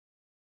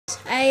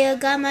I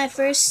got my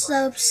first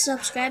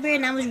subscriber,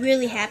 and I was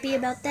really happy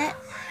about that.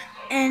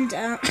 And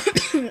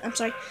I'm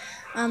sorry.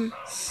 Um,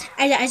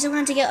 I just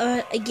wanted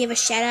to give a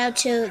shout out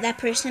to that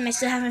person. I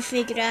still haven't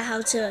figured out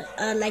how to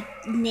like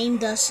name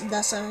the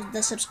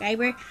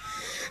subscriber,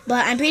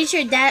 but I'm pretty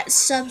sure that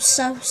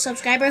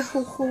subscriber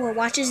who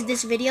watches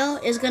this video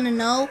is gonna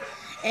know,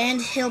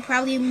 and he'll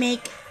probably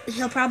leave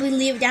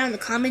it down in the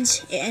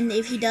comments. And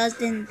if he does,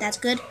 then that's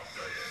good.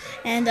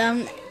 And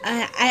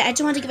I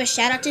just want to give a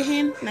shout out to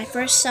him, my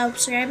first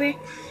subscriber,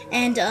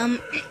 and I'm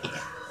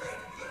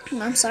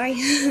sorry.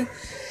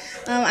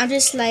 I'm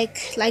just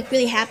like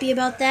really happy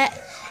about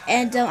that.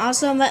 And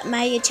also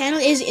my channel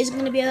is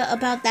gonna be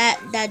about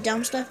that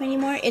dumb stuff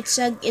anymore. It's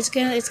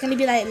gonna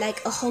be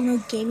like a whole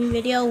new gaming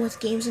video with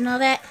games and all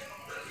that.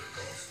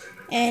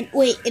 And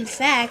wait, in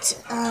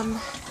fact,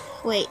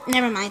 wait,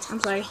 never mind. I'm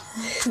sorry.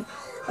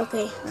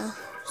 Okay,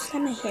 is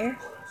that my hair?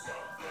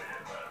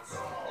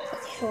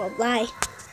 Okay, well, bye.